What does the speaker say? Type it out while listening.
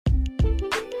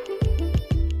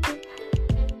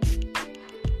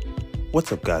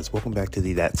What's up, guys? Welcome back to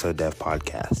the That's So Dev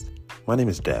podcast. My name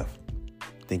is Dev.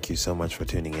 Thank you so much for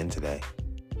tuning in today.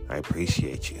 I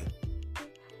appreciate you.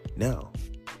 Now,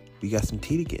 we got some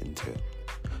tea to get into.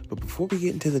 But before we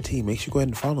get into the tea, make sure you go ahead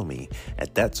and follow me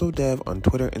at That's So Dev on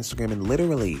Twitter, Instagram, and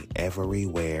literally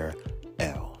everywhere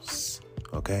else.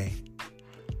 Okay?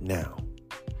 Now,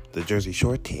 the Jersey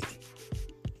Shore tea.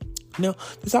 Now,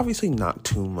 there's obviously not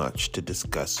too much to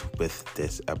discuss with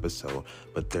this episode,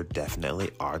 but there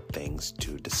definitely are things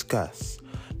to discuss.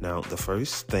 Now, the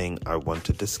first thing I want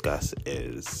to discuss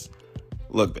is,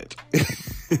 look, bitch,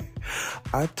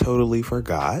 I totally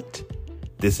forgot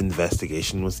this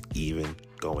investigation was even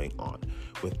going on.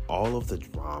 With all of the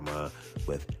drama,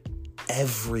 with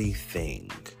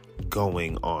everything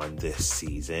going on this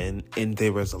season, and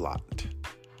there was a lot.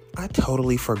 I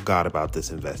totally forgot about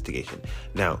this investigation.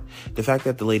 Now, the fact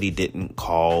that the lady didn't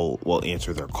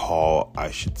answer their call, I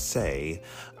should say,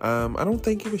 I don't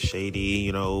think it was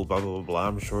shady, blah, blah, blah, blah.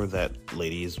 I'm sure that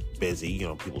lady is busy,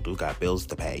 people do got bills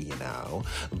to pay,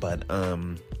 but,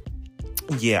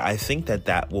 yeah, I think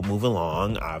that will move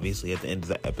along. Obviously, at the end of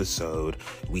the episode,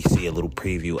 we see a little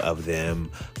preview of them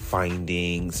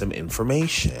finding some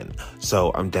information.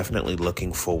 So I'm definitely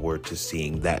looking forward to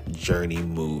seeing that journey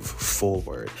move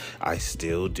forward. I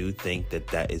still do think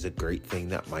that is a great thing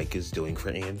that Mike is doing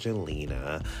for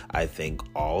Angelina. I think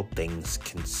all things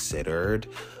considered,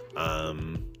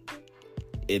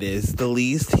 it is the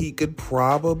least he could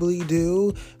probably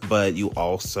do, but you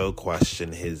also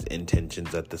question his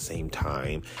intentions at the same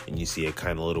time. And you see a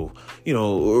kind of little,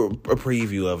 a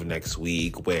preview of next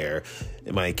week where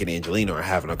Mike and Angelina are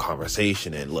having a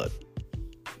conversation. And look,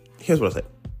 here's what I say.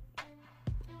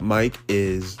 Mike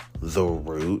is the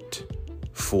root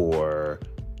for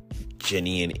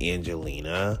Jenny and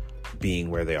Angelina being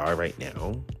where they are right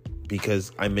now,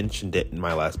 because I mentioned it in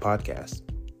my last podcast.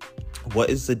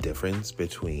 What is the difference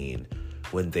between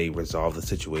when they resolved the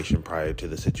situation prior to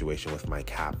the situation with Mike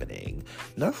happening?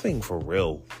 Nothing for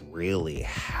real really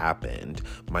happened.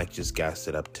 Mike just gassed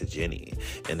it up to Jenny.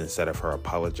 And instead of her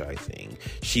apologizing,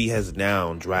 she has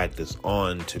now dragged this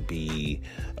on to be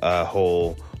a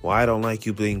whole, I don't like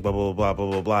you being blah, blah, blah, blah,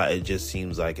 blah, blah. It just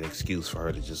seems like an excuse for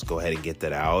her to just go ahead and get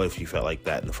that out if she felt like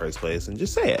that in the first place and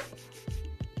just say it.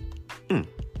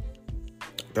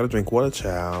 Gotta drink water,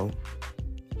 child.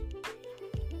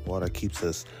 Water keeps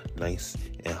us nice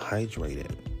and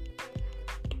hydrated.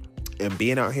 And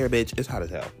being out here, bitch, it's hot as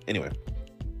hell. Anyway.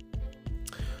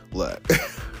 Look.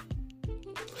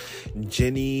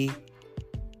 Jenny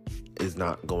is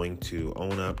not going to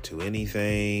own up to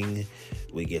anything.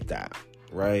 We get that,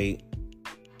 right?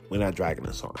 We're not dragging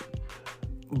this on.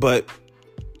 But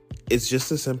it's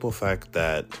just a simple fact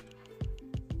that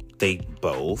they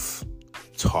both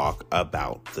talk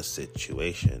about the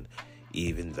situation,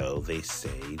 even though they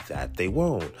say that they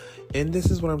won't. And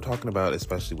this is what I'm talking about,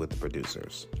 especially with the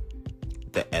producers.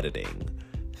 The editing.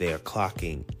 They are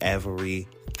clocking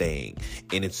everything.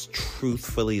 And it's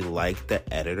truthfully like the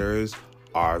editors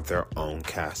are their own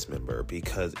cast member,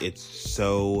 because it's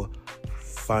so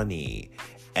funny.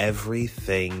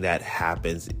 Everything that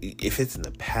happens, if it's in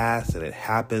the past and it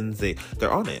happens,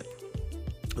 they're on it.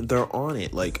 They're on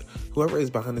it. Like, whoever is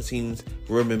behind the scenes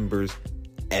remembers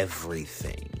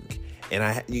everything.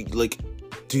 And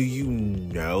do you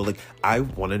know, I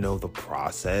want to know the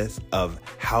process of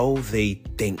how they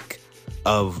think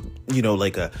of, a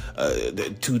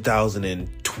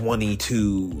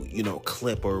 2022,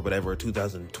 clip or whatever,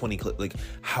 2020 clip.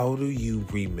 How do you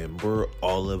remember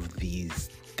all of these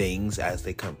things as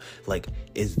they come?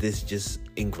 Is this just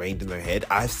ingrained in their head?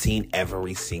 I've seen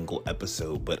every single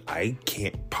episode, but I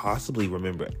can't possibly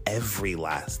remember every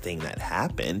last thing that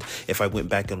happened. If I went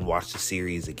back and watched the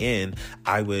series again,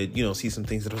 I would, see some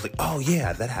things that I was like, oh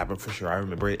yeah, that happened for sure. I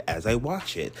remember it as I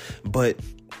watch it. But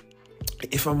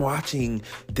if I'm watching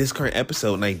this current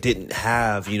episode and I didn't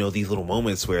have, these little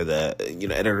moments where the,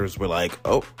 editors were like,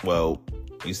 oh, well,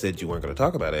 you said you weren't going to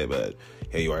talk about it, but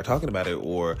here you are talking about it.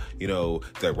 Or,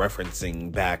 they're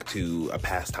referencing back to a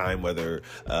past time, whether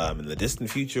in the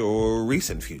distant future or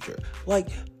recent future.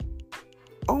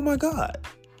 Oh my God.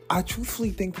 I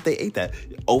truthfully think that they ate that.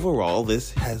 Overall,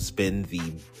 this has been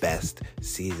the best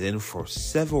season for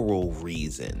several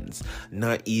reasons.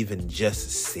 Not even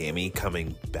just Sammy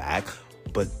coming back,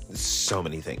 but so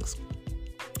many things.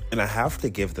 And I have to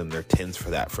give them their 10s for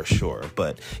that for sure.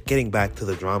 But getting back to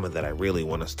the drama that I really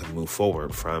want us to move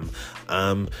forward from,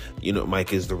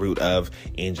 Mike is the root of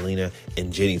Angelina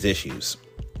and Jenny's issues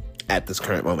at this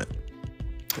current moment.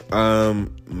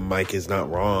 Mike is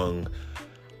not wrong.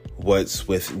 What's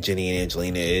with Jenny and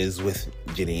Angelina is with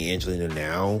Jenny and Angelina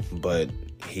now, but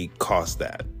he cost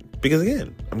that Because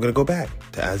again, I'm going to go back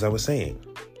to as I was saying.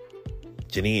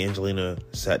 Jenny and Angelina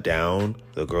sat down.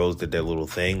 The girls did their little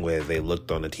thing where they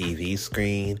looked on the TV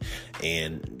screen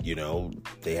and,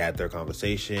 they had their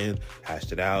conversation,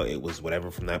 hashed it out. It was whatever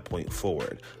from that point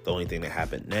forward. The only thing that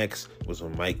happened next was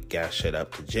when Mike got shut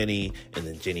up to Jenny, and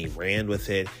then Jenny ran with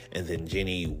it, and then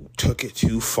Jenny took it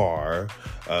too far,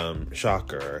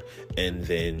 shocker, and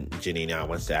then Jenny now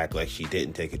wants to act like she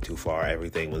didn't take it too far.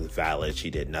 Everything was valid.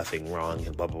 She did nothing wrong,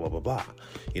 and blah, blah, blah, blah, blah.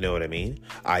 You know what I mean?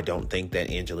 I don't think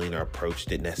that Angelina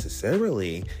approached it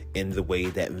necessarily in the way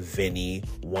that Vinny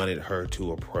wanted her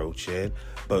to approach it,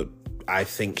 but I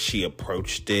think she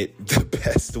approached it the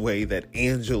best way that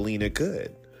Angelina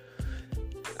could.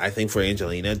 I think for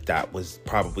Angelina, that was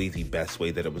probably the best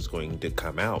way that it was going to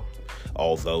come out.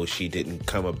 Although she didn't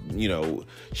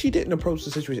she didn't approach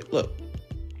the situation. Look,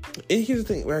 and here's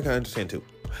the thing where I can understand too.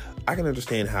 I can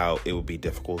understand how it would be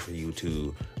difficult for you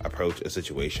to approach a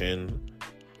situation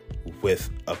with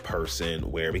a person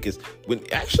because when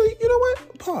actually, you know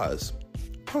what? Pause.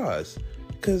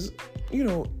 Because,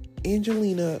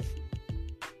 Angelina,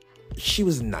 she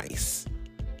was nice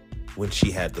when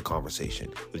she had the conversation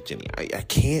with Jenny. I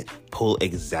can't pull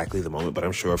exactly the moment, but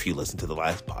I'm sure if you listen to the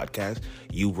last podcast,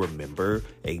 you remember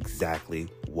exactly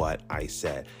what I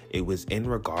said. It was in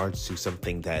regards to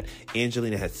something that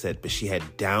Angelina had said, but she had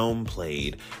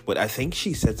downplayed. But I think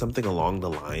she said something along the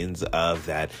lines of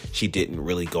that she didn't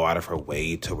really go out of her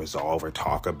way to resolve or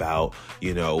talk about,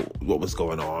 what was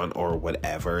going on or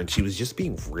whatever. And she was just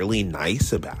being really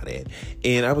nice about it.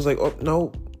 And I was like, oh,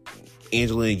 no,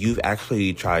 Angelina, you've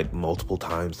actually tried multiple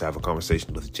times to have a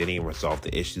conversation with Jenny and resolve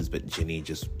the issues, but Jenny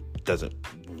just doesn't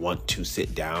want to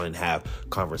sit down and have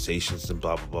conversations and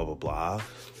blah, blah, blah, blah, blah.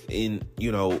 And,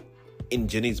 in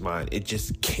Jenny's mind, it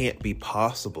just can't be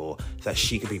possible that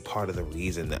she could be part of the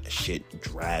reason that shit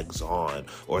drags on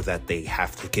or that they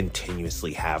have to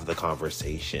continuously have the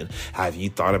conversation. Have you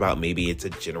thought about maybe it's a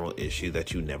general issue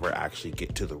that you never actually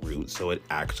get to the root, so it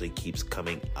actually keeps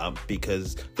coming up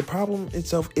because the problem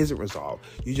itself isn't resolved?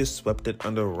 You just swept it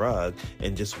under the rug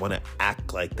and just want to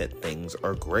act like that things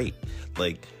are great.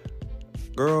 Like,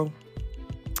 girl,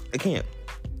 I can't.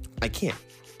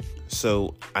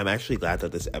 So I'm actually glad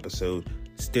that this episode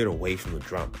steered away from the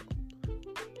drama.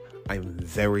 I'm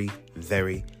very,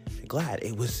 very glad.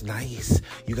 It was nice.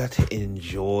 You got to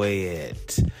enjoy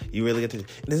it. You really got to. And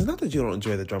it's not that you don't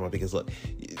enjoy the drama because, look,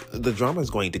 the drama is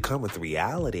going to come with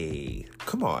reality.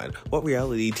 Come on. What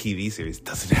reality TV series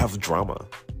doesn't have drama?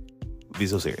 Be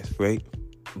so serious, right?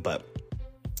 But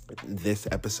this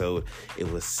episode,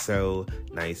 it was so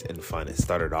nice and fun. It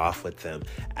started off with them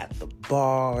at the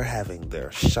bar having their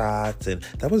shots, and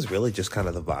that was really just kind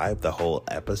of the vibe the whole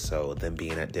episode. Them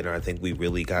being at dinner, I think we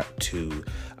really got to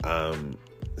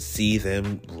see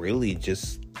them really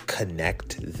just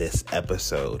connect this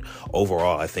episode.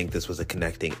 Overall, I think this was a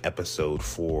connecting episode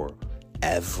for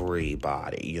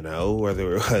everybody,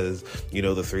 whether it was,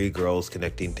 the three girls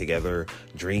connecting together,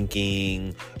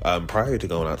 drinking, prior to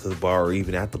going out to the bar or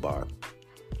even at the bar.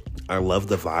 I love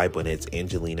the vibe when it's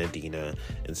Angelina, Dina,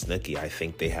 and Snooki. I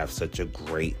think they have such a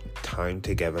great time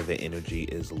together. The energy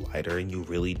is lighter and you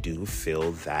really do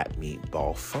feel that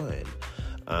meatball fun.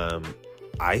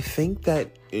 I think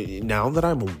that now that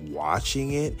I'm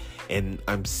watching it and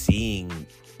I'm seeing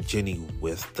Jenny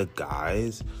with the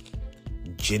guys,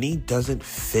 Jenny doesn't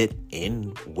fit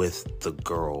in with the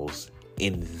girls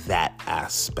in that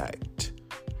aspect.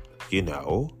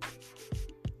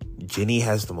 Jenny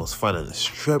has the most fun in the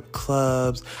strip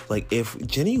clubs. Like, if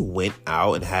Jenny went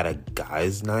out and had a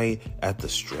guys' night at the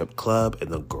strip club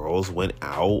and the girls went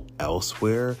out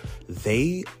elsewhere,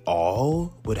 they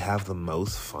all would have the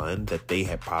most fun that they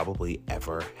had probably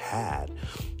ever had.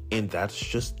 And that's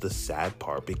just the sad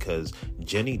part, because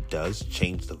Jenny does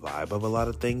change the vibe of a lot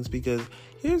of things. Because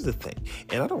here's the thing,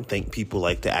 and I don't think people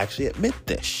like to actually admit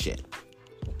this shit,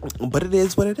 but it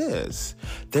is what it is.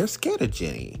 They're scared of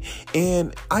Jenny.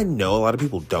 And I know a lot of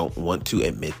people don't want to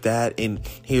admit that. And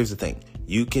here's the thing.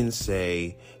 You can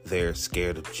say they're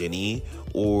scared of Jenny,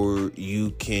 or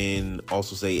you can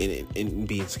also say, and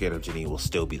being scared of Jenny will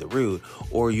still be the rude,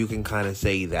 or you can kind of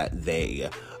say that they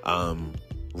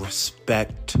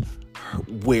respect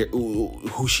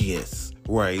who she is,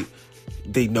 right?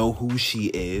 They know who she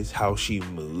is, how she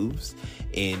moves,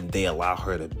 and they allow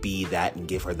her to be that and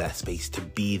give her that space to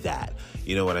be that.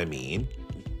 You know what I mean?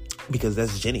 Because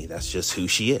that's Jenny. That's just who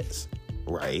she is,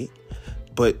 right?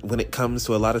 But when it comes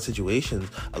to a lot of situations,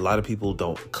 a lot of people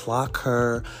don't clock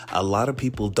her. A lot of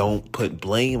people don't put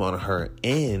blame on her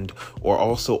end or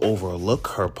also overlook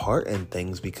her part in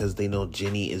things because they know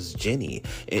Jenny is Jenny.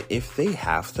 And if they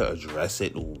have to address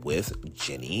it with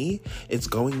Jenny, it's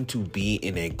going to be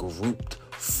in a grouped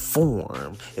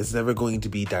form. It's never going to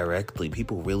be directly.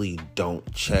 People really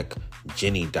don't check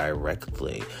Jenny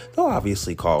directly. They'll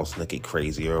obviously call Snooki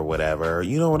crazy or whatever.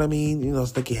 You know what I mean? You know,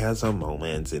 Snooki has her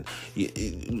moments, and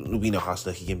we know how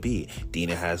Snooki can be.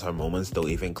 Dina has her moments. They'll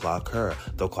even clock her.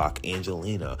 They'll clock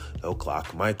Angelina. They'll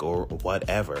clock Mike or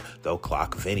whatever. They'll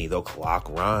clock Vinny. They'll clock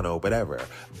Ron or whatever.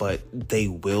 But they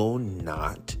will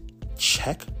not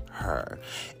check her.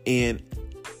 And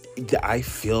I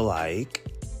feel like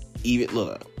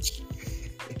look,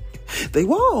 they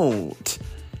won't.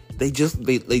 They just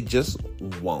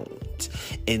won't.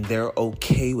 And they're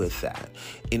okay with that.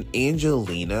 And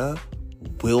Angelina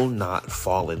will not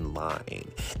fall in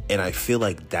line. And I feel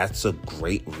like that's a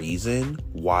great reason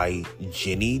why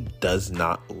Jenny does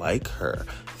not like her.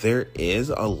 There is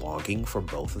a longing for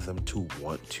both of them to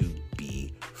want to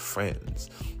be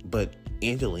friends. But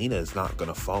Angelina is not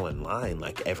going to fall in line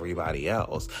like everybody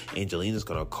else. Angelina's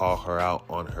going to call her out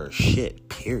on her shit,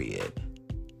 period.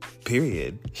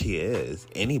 She is.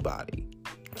 Anybody,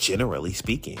 generally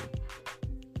speaking.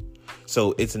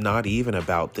 So it's not even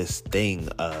about this thing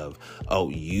of, oh,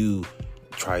 you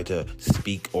try to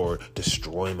speak or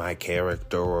destroy my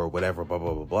character or whatever, blah,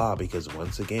 blah, blah, blah. Because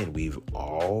once again, we've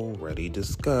already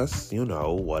discussed,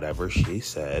 whatever she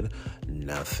said,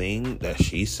 nothing that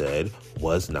she said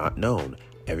was not known.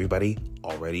 Everybody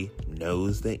already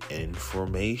knows the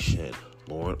information.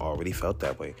 Lauren already felt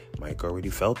that way. Mike already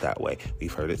felt that way.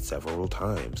 We've heard it several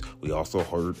times. We also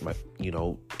heard Mike,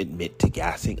 admit to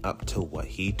gassing up to what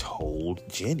he told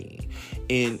Jenny.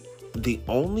 And the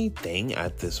only thing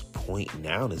at this point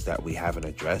now is that we haven't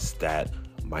addressed that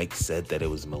Mike said that it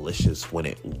was malicious when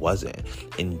it wasn't.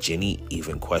 And Jenny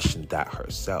even questioned that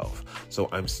herself. So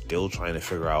I'm still trying to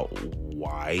figure out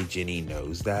why Jenny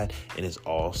knows that and is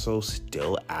also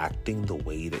still acting the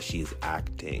way that she is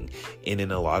acting. And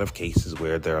in a lot of cases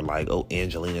where they're like, oh,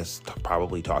 Angelina's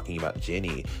probably talking about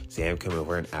Jenny, Sam came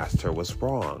over and asked her what's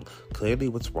wrong. Clearly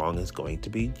what's wrong is going to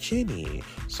be Jenny.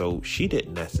 So she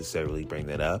didn't necessarily bring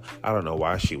that up. I don't know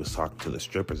why she was talking to the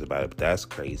strippers about it, but that's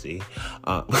crazy.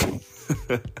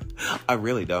 I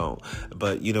really don't.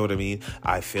 But you know what I mean?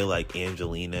 I feel like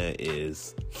Angelina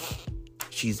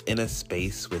she's in a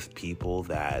space with people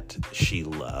that she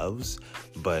loves,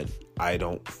 but I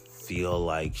don't feel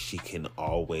like she can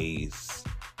always,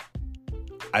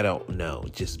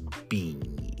 just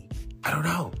be. I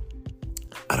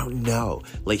don't know.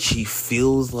 Like, she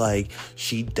feels like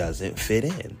she doesn't fit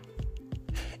in.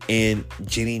 And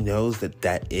Jenny knows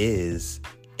that is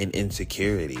an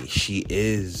insecurity. She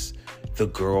is the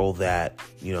girl that,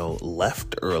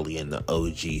 left early in the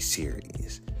OG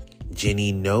series.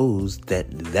 Jenny knows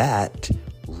that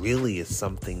really is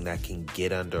something that can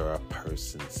get under a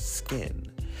person's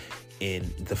skin. And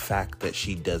the fact that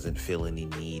she doesn't feel any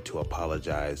need to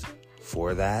apologize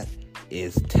for that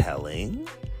is telling.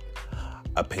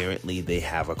 Apparently they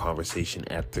have a conversation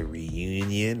at the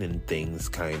reunion and things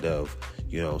kind of,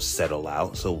 settle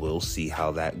out. So we'll see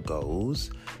how that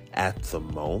goes. At the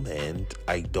moment,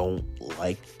 I don't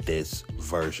like this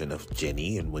version of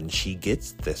Jenny, and when she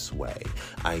gets this way,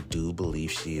 I do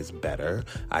believe she is better.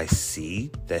 I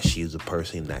see that she is a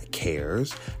person that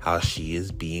cares. How she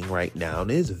is being right now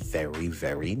is very,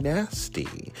 very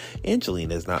nasty.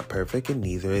 Angelina is not perfect, and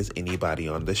neither is anybody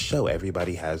on the show.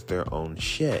 Everybody has their own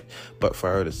shit. But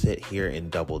for her to sit here and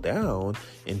double down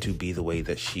and to be the way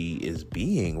that she is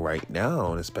being right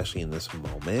now, and especially in this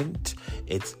moment,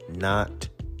 it's not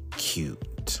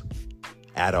cute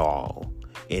at all.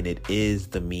 And it is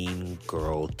the mean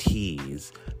girl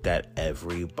tease that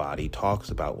everybody talks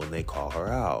about when they call her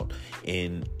out.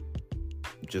 And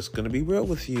just gonna be real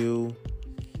with you,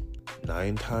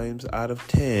 9 times out of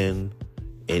 10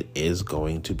 it is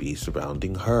going to be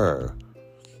surrounding her.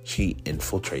 She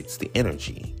infiltrates the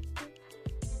energy.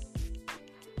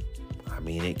 I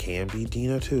mean, it can be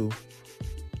Dina too.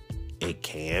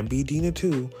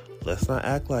 Let's not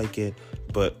act like it.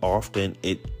 But often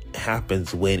it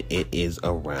happens when it is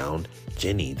around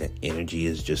Jenny. The energy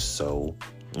is just so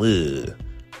ugh.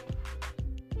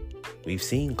 We've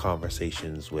seen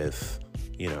conversations with,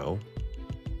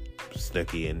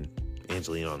 Snooki and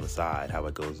Angelina on the side, how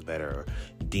it goes better.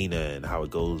 Dina and how it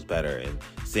goes better. And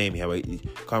Sammy, how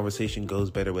conversation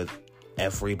goes better with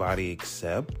everybody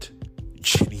except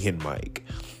Jenny and Mike.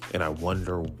 And I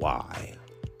wonder why.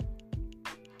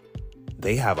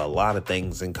 They have a lot of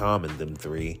things in common, them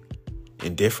three.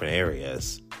 in different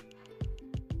areas.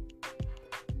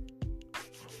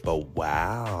 But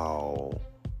wow,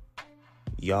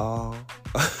 y'all.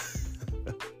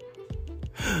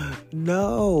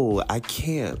 No, I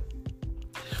can't.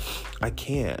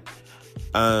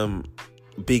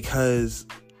 Because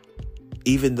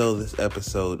even though this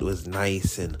episode was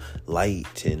nice and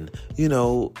light and,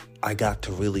 I got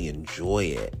to really enjoy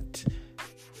it,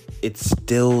 it's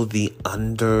still the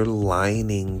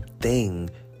underlining thing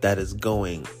that is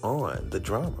going on, the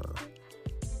drama.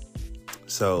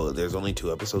 So there's only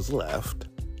 2 episodes left.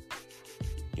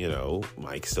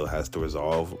 Mike still has to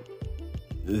resolve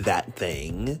that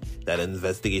thing, that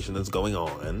investigation that's going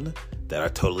on that I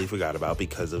totally forgot about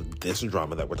because of this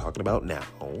drama that we're talking about now.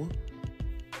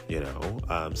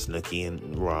 Snooki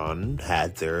and Ron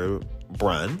had their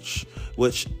brunch,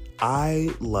 which I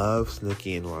love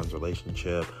Snooki and Ron's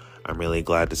relationship. I'm really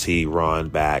glad to see Ron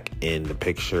back in the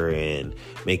picture and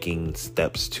making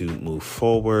steps to move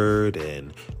forward.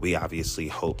 And we obviously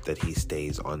hope that he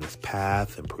stays on this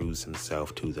path and proves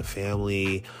himself to the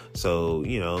family. So,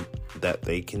 that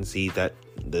they can see that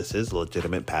this is a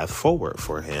legitimate path forward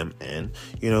for him. And,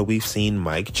 we've seen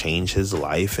Mike change his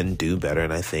life and do better.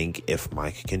 And I think if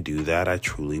Mike can do that, I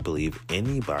truly believe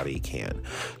anybody can.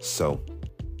 So,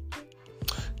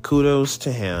 kudos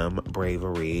to him,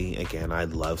 bravery. Again, I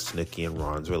love Snooki and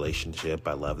Ron's relationship.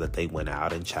 I love that they went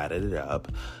out and chatted it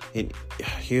up. And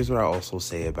here's what I also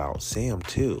say about Sam,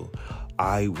 too.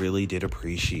 I really did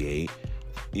appreciate,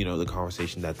 the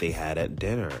conversation that they had at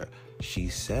dinner. She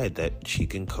said that she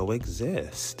can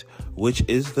coexist, which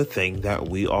is the thing that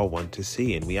we all want to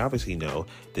see. And we obviously know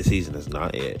this season is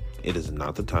not it. It is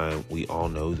not the time. We all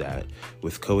know that.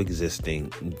 With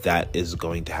coexisting, that is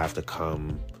going to have to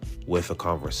come with a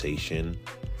conversation,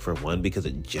 for one, because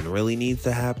it generally needs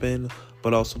to happen,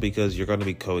 but also because you're going to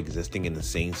be coexisting in the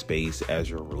same space as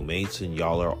your roommates, and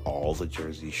y'all are all the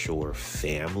Jersey Shore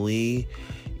family,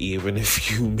 even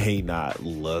if you may not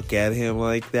look at him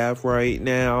like that right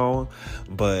now,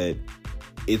 but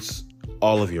it's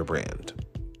all of your brand.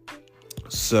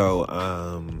 So,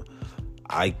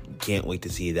 I can't wait to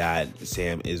see that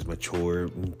Sam is mature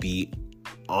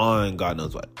beyond God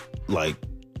knows what. Like,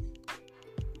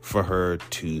 for her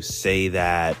to say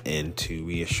that and to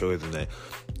reassure them that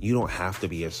you don't have to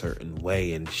be a certain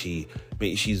way. And she's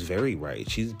very right.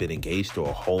 She's been engaged to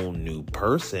a whole new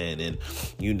person and,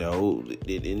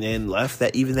 and then left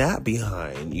that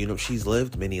behind. She's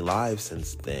lived many lives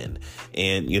since then.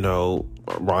 And,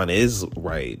 Ron is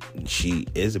right. She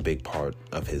is a big part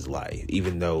of his life,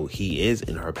 even though he is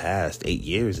in her past. 8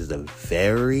 years is a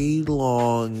very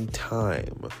long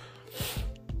time.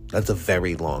 That's a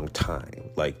very long time.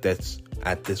 Like, that's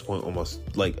at this point almost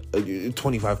like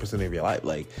 25% of your life.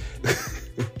 Like,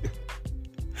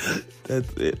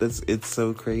 it's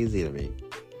so crazy to me.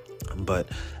 But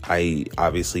I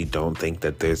obviously don't think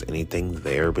that there's anything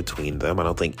there between them. I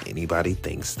don't think anybody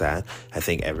thinks that. I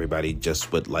think everybody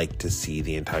just would like to see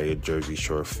the entire Jersey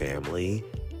Shore family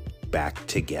back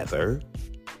together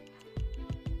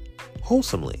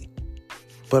wholesomely,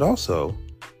 but also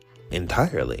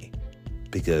entirely.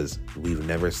 Because we've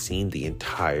never seen the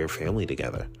entire family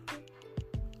together.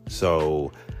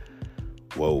 So,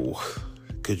 whoa,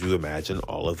 could you imagine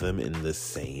all of them in the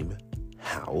same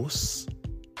house?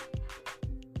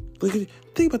 Like,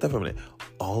 think about that for a minute.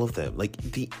 All of them, like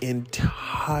the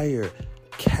entire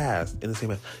cast in the same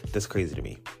house. That's crazy to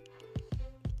me.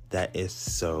 That is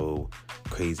so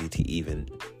crazy to even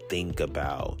think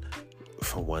about.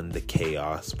 For one, the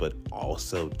chaos, but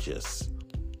also just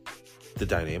the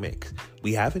dynamics.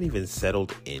 We haven't even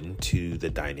settled into the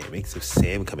dynamics of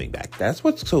Sam coming back. That's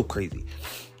what's so crazy.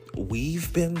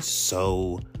 We've been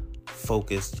so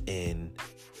focused in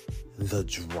the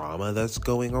drama that's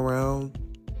going around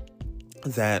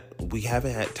that we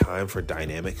haven't had time for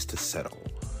dynamics to settle.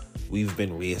 We've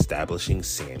been reestablishing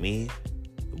Sammy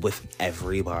with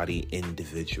everybody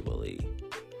individually.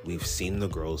 We've seen the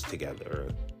girls together.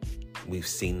 We've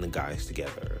seen the guys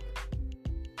together.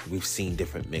 We've seen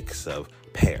different mix of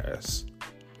pairs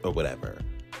or whatever,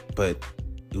 but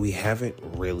we haven't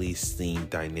really seen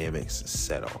dynamics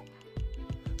settle.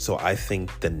 So I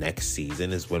think the next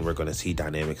season is when we're going to see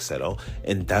dynamics settle.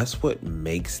 And that's what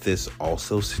makes this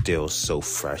also still so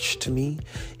fresh to me,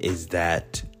 is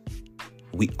that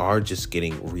we are just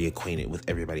getting reacquainted with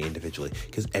everybody individually,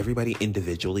 because everybody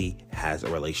individually has a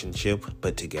relationship,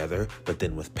 but together, but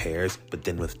then with pairs, but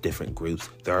then with different groups.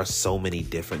 There are so many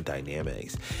different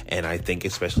dynamics. And I think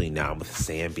especially now with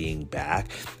Sam being back,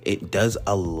 it does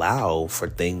allow for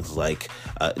things like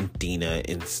Dina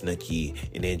and Snooki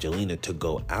and Angelina to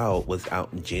go out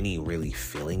without Jenny really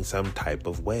feeling some type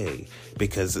of way,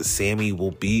 because Sammy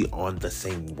will be on the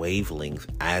same wavelength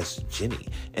as Jenny,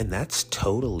 and that's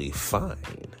totally fine.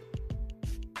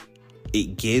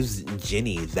 It gives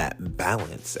Jenny that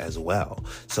balance as well.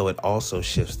 So it also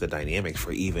shifts the dynamics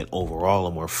for even overall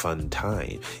a more fun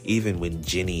time. Even when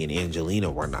Jenny and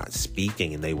Angelina were not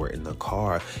speaking and they were in the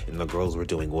car and the girls were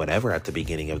doing whatever at the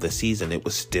beginning of the season, it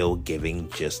was still giving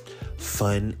just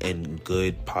fun and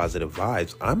good positive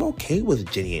vibes. I'm okay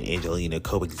with Jenny and Angelina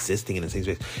coexisting in the same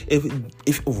space.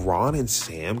 If Ron and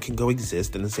Sam can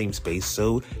coexist in the same space,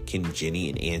 so can Jenny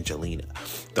and Angelina.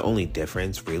 The only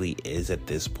difference really is at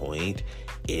this point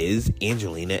is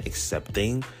Angelina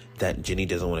accepting that Jenny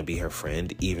doesn't want to be her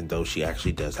friend, even though she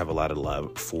actually does have a lot of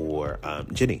love for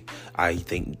Jenny. I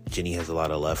think Jenny has a lot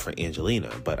of love for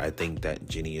Angelina, but I think that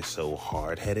Jenny is so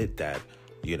hard-headed that,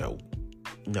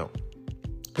 no.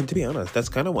 And to be honest, that's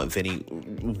kind of what Vinny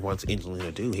wants Angelina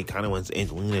to do. He kind of wants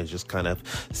Angelina to just kind of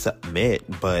submit,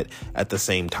 but at the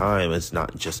same time, it's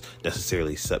not just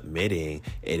necessarily submitting.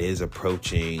 It is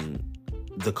approaching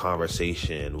the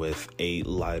conversation with a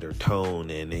lighter tone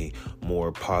and a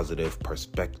more positive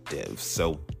perspective.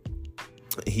 So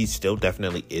he still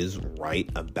definitely is right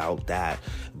about that,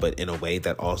 but in a way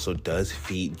that also does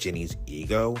feed Jenny's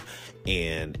ego.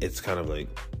 And it's kind of like,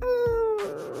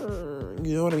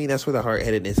 you know what I mean? That's where the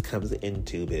hard-headedness comes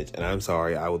into, bitch. And I'm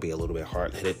sorry, I would be a little bit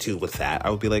hard-headed too with that. I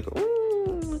would be like,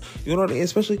 you know what I mean?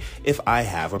 Especially if I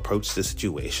have approached the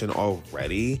situation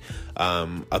already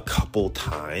a couple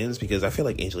times, because I feel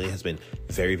like Angelina has been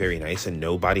very, very nice and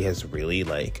nobody has really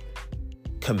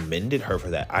commended her for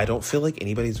that. I don't feel like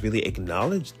anybody's really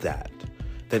acknowledged that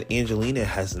Angelina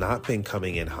has not been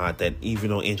coming in hot, that even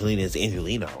though Angelina is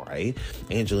Angelina, right?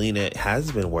 Angelina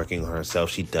has been working on herself.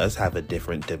 She does have a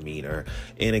different demeanor.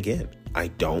 And again, I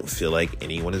don't feel like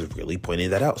anyone is really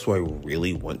pointing that out. So I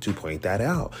really want to point that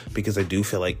out, because I do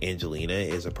feel like Angelina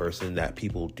is a person that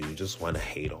people do just want to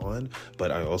hate on.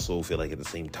 But I also feel like at the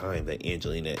same time that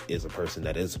Angelina is a person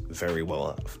that is very well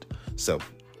loved. So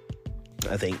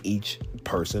I think each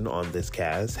person on this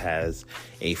cast has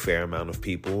a fair amount of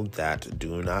people that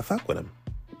do not fuck with him.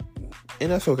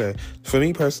 And that's okay. For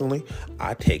me personally,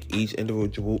 I take each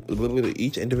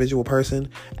individual person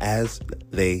as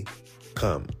they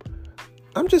come.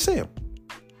 I'm just saying.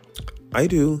 I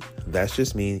do. That's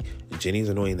just me. Jenny's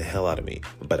annoying the hell out of me,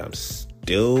 but I'm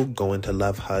still going to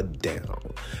love her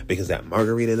down, because that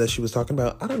margarita that she was talking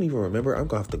about, I don't even remember. I'm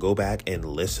gonna have to go back and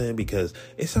listen because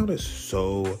it sounded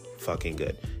so fucking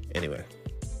good. Anyway,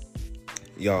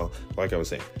 y'all, like I was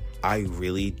saying, I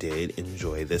really did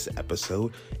enjoy this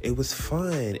episode. It was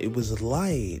fun. It was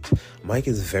light. Mike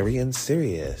is very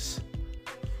unserious.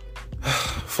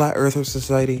 Flat Earther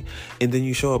Society, and then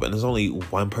you show up and there's only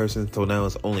one person, so now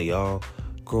it's only y'all.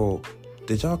 Girl,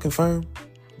 did y'all confirm?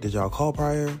 Did y'all call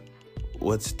prior?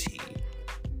 What's tea?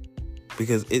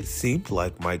 Because it seemed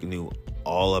like Mike knew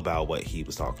all about what he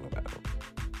was talking about.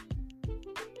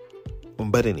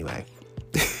 But anyway,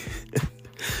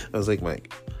 I was like,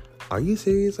 Mike, are you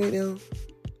serious right now?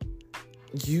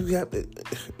 You got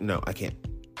no, I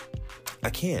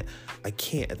can't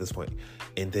at this point.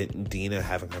 And then Dina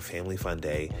having her family fun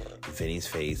day, Vinny's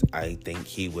face, I think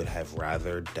he would have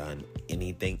rather done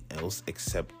anything else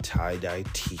except tie-dye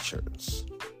t-shirts.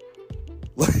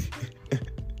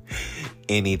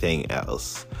 Anything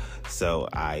else. So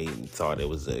I thought it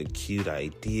was a cute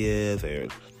idea, their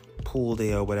pool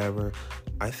day or whatever.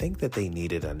 I think that they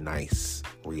needed a nice,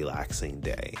 relaxing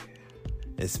day,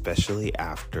 especially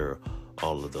after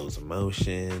all of those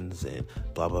emotions and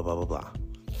blah, blah, blah, blah, blah.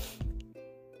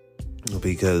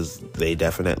 Because they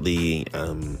definitely,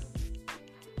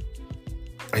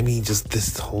 just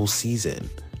this whole season,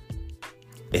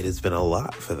 it has been a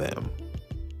lot for them.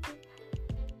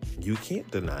 You can't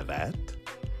deny that.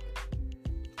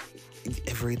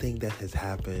 Everything that has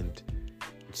happened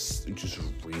just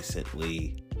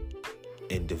recently,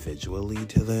 individually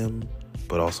to them,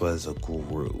 but also as a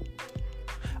group.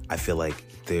 I feel like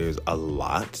there's a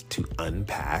lot to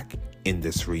unpack in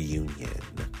this reunion.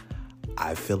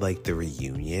 I feel like the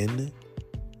reunion,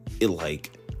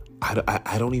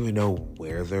 I don't even know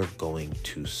where they're going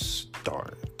to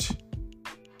start.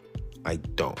 I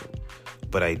don't.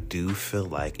 But I do feel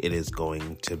like it is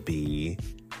going to be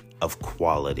of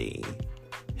quality.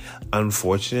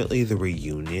 Unfortunately, the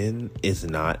reunion is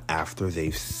not after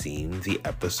they've seen the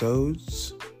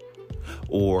episodes.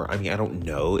 Or, I mean, I don't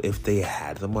know if they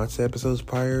had them watch the episodes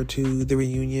prior to the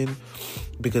reunion,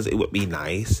 because it would be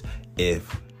nice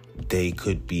if they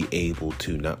could be able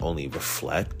to not only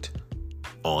reflect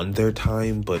on their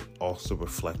time, but also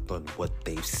reflect on what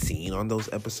they've seen on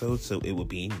those episodes. So it would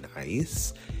be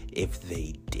nice if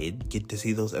they did get to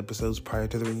see those episodes prior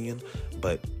to the reunion,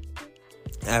 but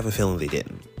I have a feeling they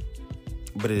didn't.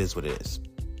 But it is what it is.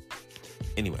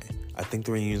 Anyway, I think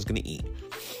the reunion is going to eat.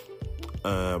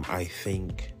 I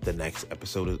think the next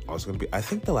episode is also going to be... I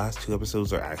think the last 2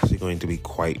 episodes are actually going to be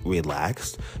quite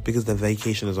relaxed because the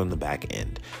vacation is on the back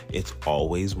end. It's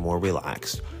always more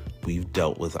relaxed. We've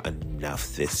dealt with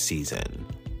enough this season.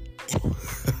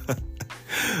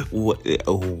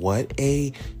 What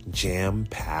a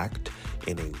jam-packed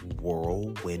and a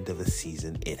whirlwind of a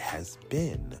season it has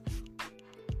been.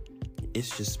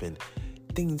 It's just been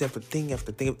things after thing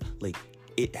after thing. Like,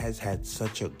 it has had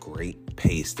such a great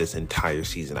pace this entire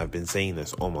season. I've been saying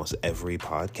this almost every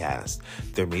podcast.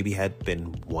 There maybe had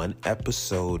been one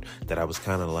episode that I was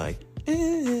kind of like,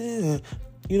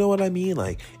 you know what I mean?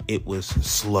 Like, it was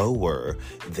slower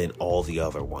than all the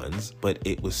other ones, but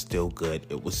it was still good.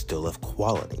 It was still of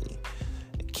quality.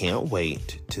 Can't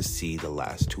wait to see the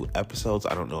last 2 episodes.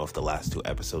 I don't know if the last 2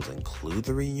 episodes include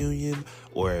the reunion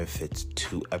or if it's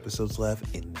 2 episodes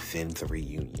left and then the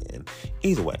reunion.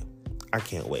 Either way, I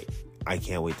can't wait. I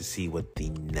can't wait to see what the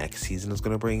next season is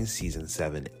going to bring. Season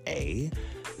 7A.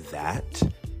 That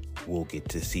we'll get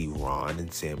to see Ron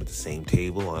and Sam at the same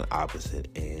table on opposite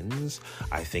ends.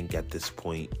 I think at this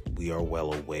point we are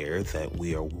well aware that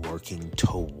we are working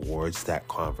towards that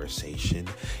conversation.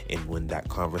 And when that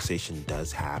conversation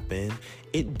does happen,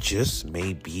 it just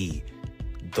may be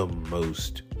the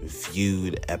most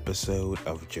viewed episode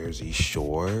of Jersey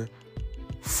Shore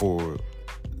for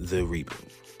the reboot.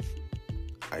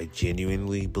 I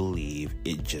genuinely believe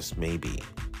it just may be.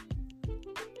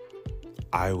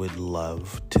 I would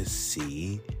love to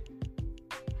see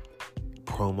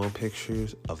promo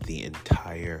pictures of the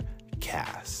entire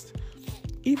cast.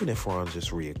 Even if Ron's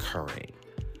just reoccurring.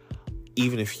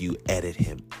 Even if you edit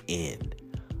him in.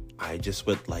 I just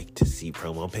would like to see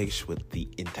promo pictures with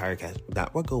the entire cast.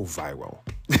 That would go viral.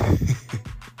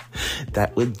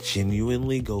 That would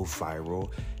genuinely go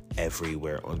viral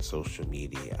everywhere on social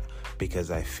media. Because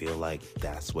I feel like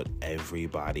that's what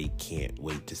everybody can't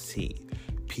wait to see.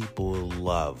 People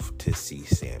love to see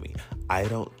Sammy. I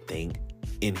don't think,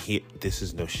 in here, this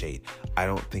is no shade, I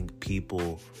don't think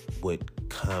people would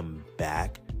come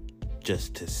back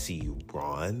just to see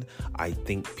Ron. I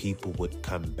think people would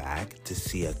come back to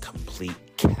see a complete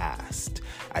cast.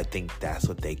 I think that's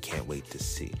what they can't wait to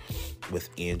see. With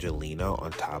Angelina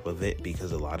on top of it,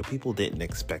 because a lot of people didn't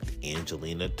expect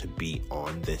Angelina to be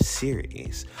on this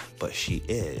series, but she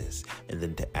is. And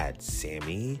then to add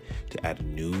Sammy, to add a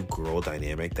new girl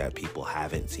dynamic that people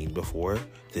haven't seen before,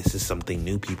 this is something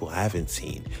new people haven't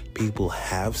seen. People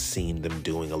have seen them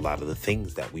doing a lot of the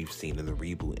things that we've seen in the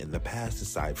reboot in the past,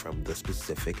 aside from the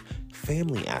specific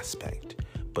family aspect.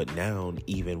 But now,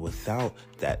 even without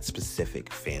that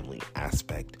specific family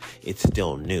aspect, it's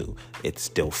still new. It's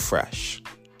still fresh,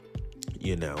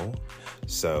 you know?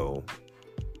 So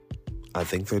I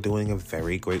think they're doing a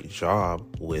very great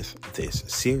job with this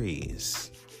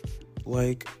series.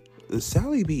 Like,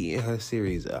 Sally be in her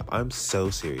series up. I'm so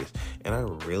serious. And I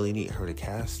really need her to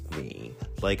cast me.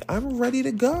 Like, I'm ready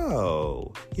to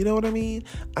go. You know what I mean?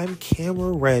 I'm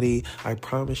camera ready. I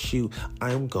promise you,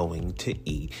 I'm going to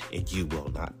eat and you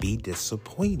will not be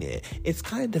disappointed. It's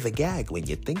kind of a gag when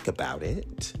you think about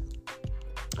it.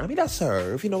 I mean, I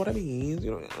serve, you know what I mean?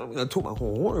 You know, I'm going to toot my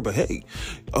horn, but hey.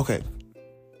 Okay.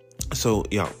 So,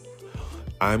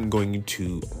 I'm going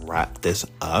to wrap this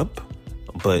up,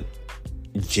 but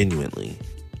genuinely,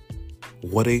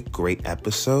 what a great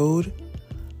episode.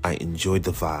 I enjoyed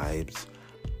the vibes.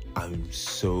 I'm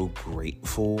so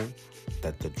grateful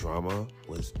that the drama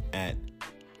was at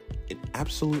an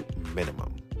absolute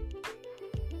minimum.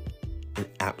 An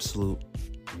absolute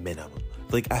minimum.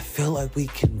 Like, I feel like we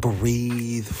can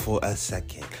breathe for a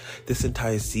second. This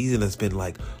entire season has been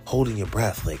like holding your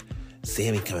breath. Like,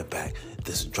 Sammy coming back.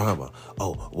 This drama.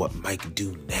 Oh, what Mike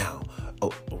do now?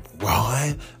 Oh,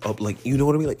 Ron? Oh, like, you know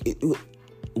what I mean? Like,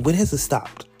 when has it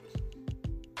stopped?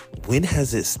 When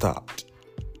has it stopped?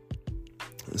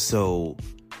 So,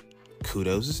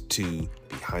 kudos to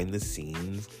behind the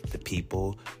scenes, the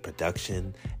people,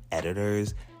 production,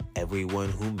 editors, everyone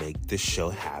who make this show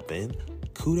happen.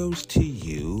 Kudos to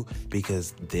you,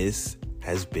 because this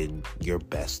has been your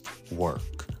best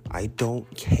work. I don't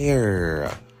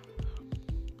care.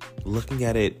 looking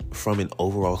at it from an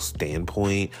overall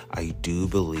standpoint, I do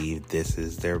believe this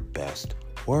is their best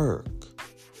work.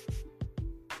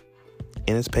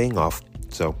 And it's paying off.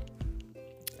 So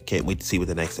can't wait to see what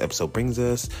the next episode brings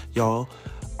us, y'all.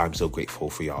 I'm so grateful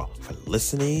for y'all for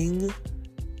listening.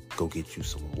 Go get you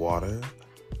some water.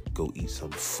 Go eat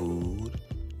some food.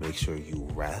 Make sure you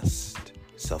rest.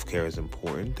 Self-care is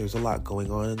important. There's a lot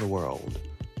going on in the world.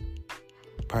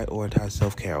 Prioritize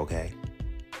self-care, okay?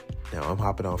 Now, I'm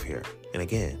hopping off here. And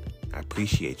again, I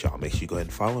appreciate y'all. Make sure you go ahead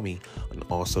and follow me on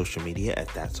all social media at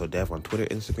That's So Dev on Twitter,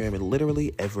 Instagram, and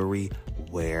literally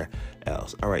everywhere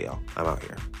else. All right, y'all. I'm out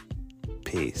here.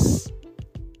 Peace.